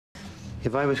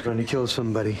If I was going to kill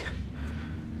somebody,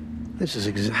 this is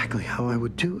exactly how I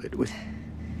would do it, with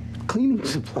cleaning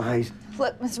supplies.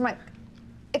 Look, Mr. Monk,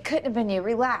 it couldn't have been you.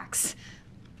 Relax.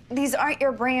 These aren't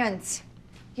your brands.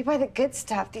 You buy the good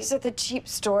stuff. These are the cheap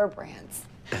store brands.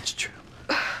 That's true.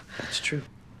 That's true.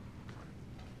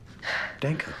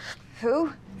 Danko.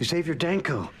 Who? Xavier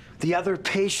Danko, the other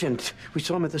patient. We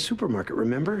saw him at the supermarket,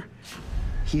 remember?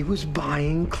 He was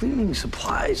buying cleaning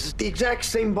supplies, the exact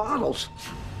same bottles.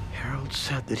 Harold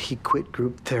said that he quit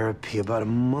group therapy about a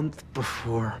month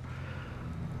before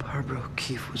Barbara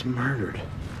O'Keefe was murdered.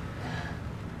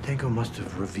 Danko must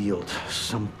have revealed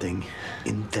something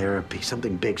in therapy,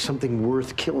 something big, something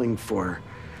worth killing for.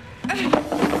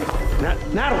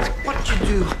 Natalie, what'd you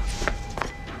do?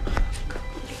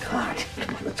 God,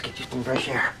 come on, let's get you some fresh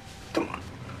air. Come on.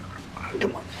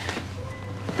 Come on.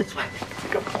 This way.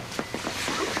 Go.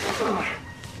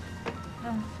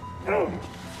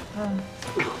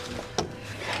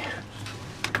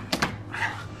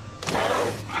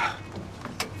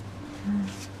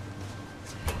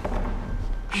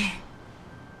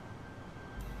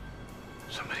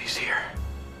 Somebody's here.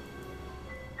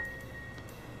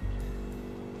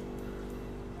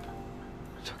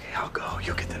 It's okay, I'll go.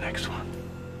 You'll get the next one.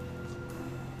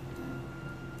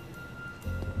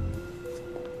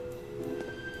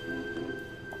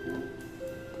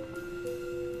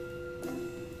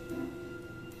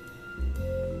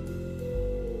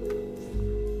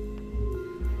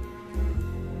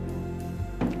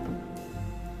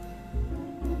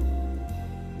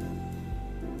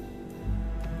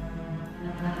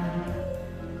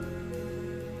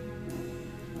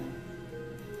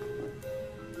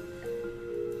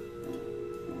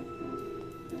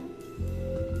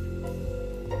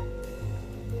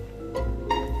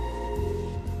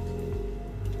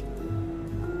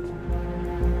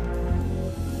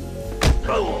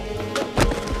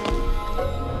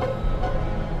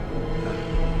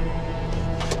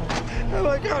 Oh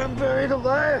my God, I'm buried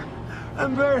alive.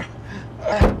 I'm buried.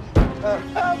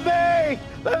 Help me!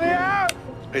 Let me out!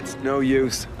 It's no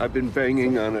use. I've been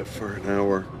banging on it for an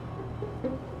hour.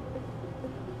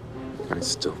 I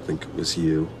still think it was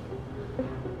you.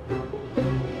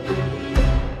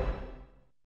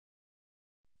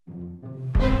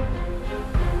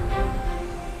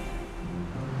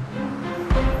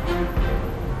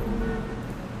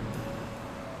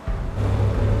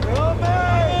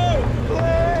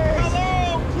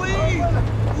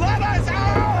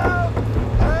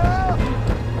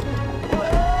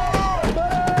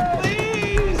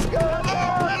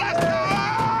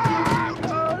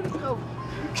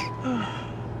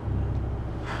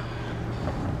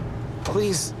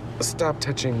 Please stop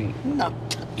touching me. No,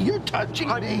 you're touching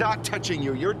me. I'm not touching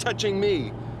you. You're touching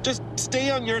me. Just stay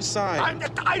on your side.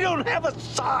 I don't have a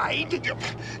side.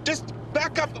 Just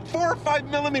back up 4 or 5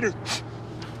 millimeters.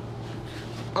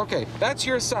 Okay, that's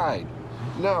your side.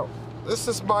 Now, this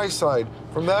is my side.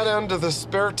 From that end of the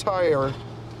spare tire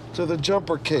to the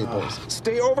jumper cables.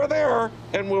 Stay over there,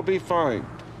 and we'll be fine.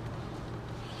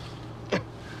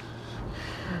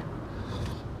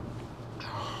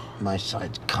 My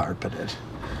side's carpeted.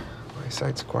 My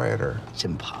side's quieter. It's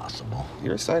impossible.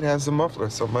 Your side has the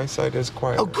muffler, so my side is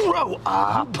quieter. Oh, grow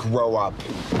up! Grow up.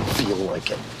 Feel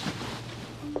like it.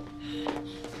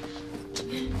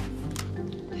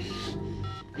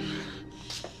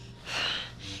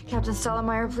 Captain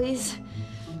Stottlemeyer, please.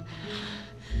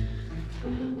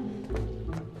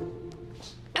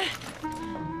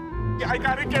 I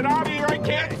gotta get out of here. I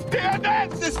can't stand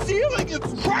it. The ceiling is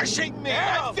crushing me.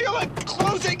 Harold. I feel it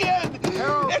closing in.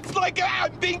 Harold. It's like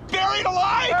I'm being buried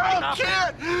alive. Harold. I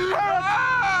can't.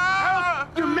 Harold.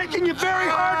 You're making it very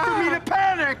hard for me to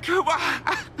panic. Just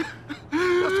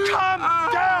calm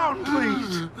down,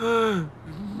 please.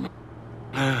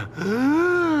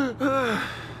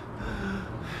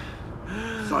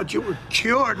 Thought you were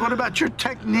cured. What about your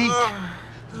technique?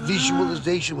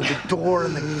 Visualization with the door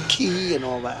and the key and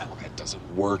all that. That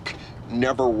doesn't work.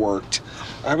 Never worked.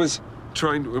 I was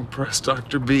trying to impress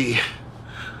Dr. B.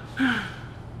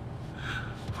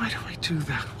 Why do I do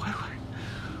that?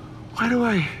 Why do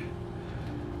I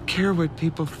care what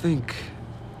people think?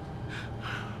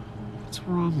 What's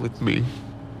wrong with me?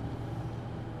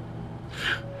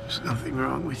 There's nothing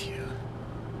wrong with you.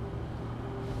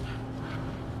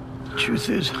 The truth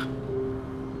is,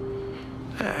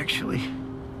 I actually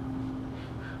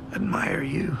admire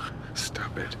you.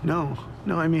 Stop it. No,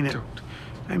 I mean it. Don't.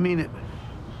 I mean it.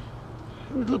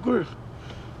 Look, we're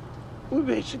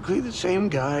basically the same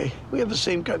guy. We have the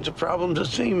same kinds of problems, the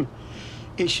same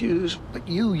issues. But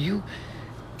you're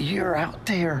out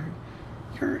there.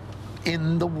 You're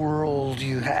in the world.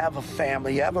 You have a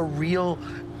family. You have a real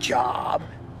job.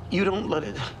 You don't let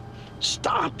it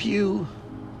stop you.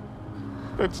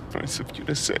 That's nice of you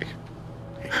to say.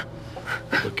 Hey,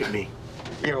 look at me.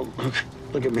 You know,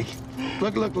 look at me.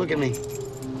 Look at me.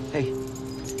 Hey.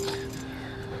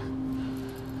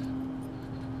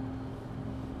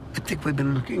 I think we've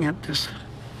been looking at this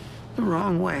the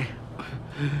wrong way.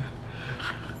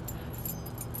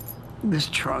 This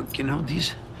trunk, you know,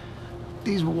 these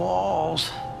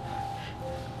walls,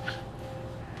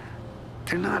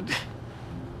 they're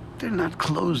not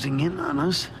closing in on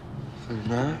us. They're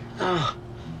not? No,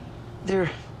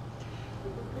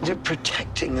 they're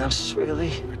protecting us,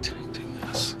 really. Protecting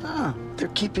us? Oh, they're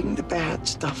keeping the bad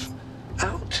stuff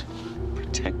out.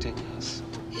 Protecting us?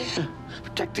 Yeah,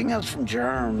 protecting us from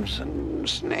germs and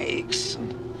snakes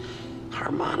and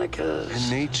harmonicas. And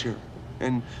nature.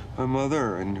 And my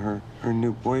mother and her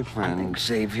new boyfriend. And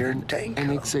Xavier Danko.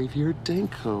 And Xavier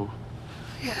Danko.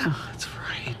 Yeah, that's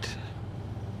right.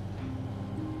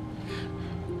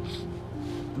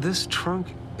 This trunk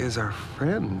is our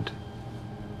friend.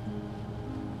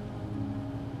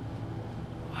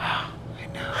 Wow, I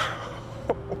know.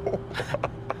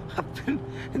 I've been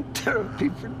in therapy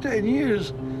for 10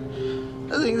 years.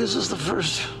 I think this is the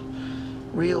first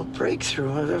real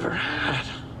breakthrough I've ever had.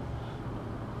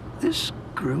 This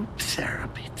group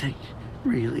therapy thing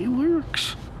really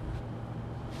works.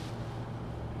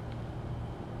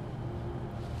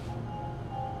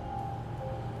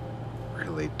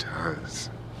 Really does.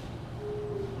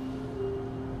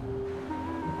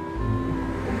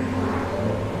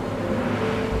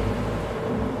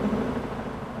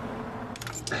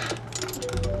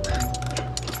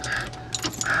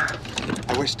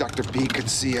 I wish Dr. B could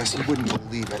see us. He wouldn't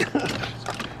believe it.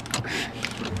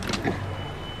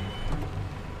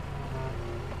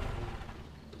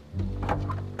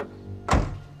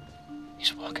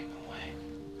 He's walking away.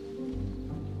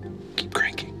 Keep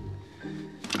cranking.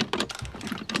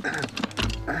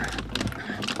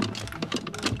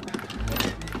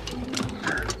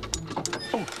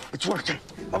 Oh, it's working.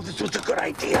 Oh, this was a good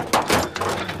idea.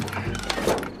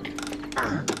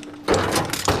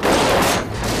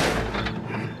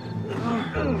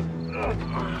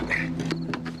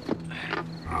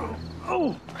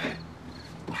 Oh.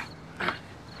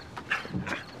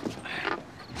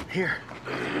 Here.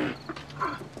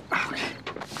 Okay.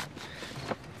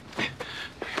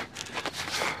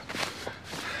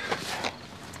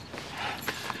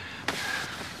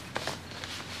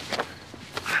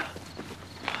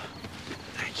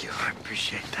 Thank you. I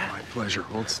appreciate that. My pleasure.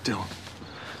 Hold still.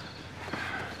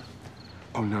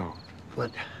 Oh, no.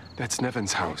 What? That's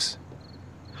Nevin's house.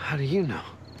 How do you know?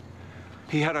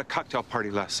 He had a cocktail party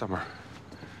last summer.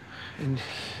 And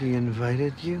he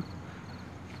invited you?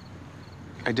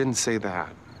 I didn't say that.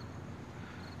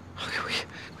 Okay,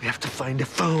 we have to find a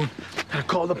phone. Gotta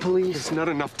call the police. It's not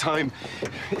enough time.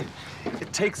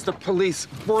 It takes the police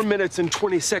 4 minutes and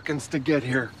 20 seconds to get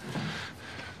here.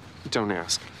 Don't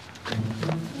ask.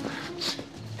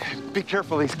 Be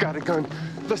careful, he's got a gun.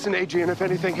 Listen, Adrian, if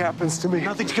anything happens to me...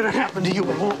 Nothing's gonna happen to you.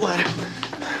 I won't let him.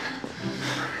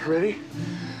 Ready?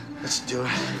 Let's do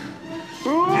it.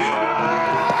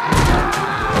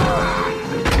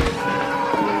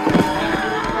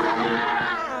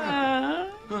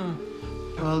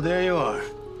 Well, there you are.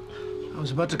 I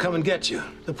was about to come and get you.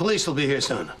 The police will be here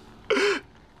soon.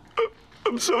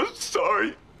 I'm so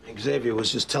sorry. Xavier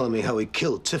was just telling me how he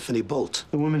killed Tiffany Bolt.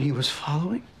 The woman he was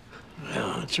following?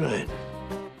 Yeah, that's right.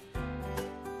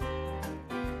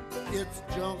 It's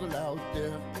jungle out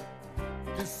there.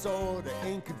 Disorder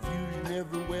and confusion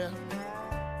everywhere.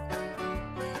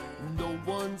 No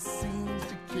one seems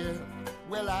to care.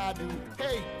 Well, I do.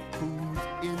 Hey, who's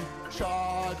in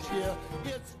charge here?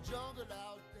 It's jungle out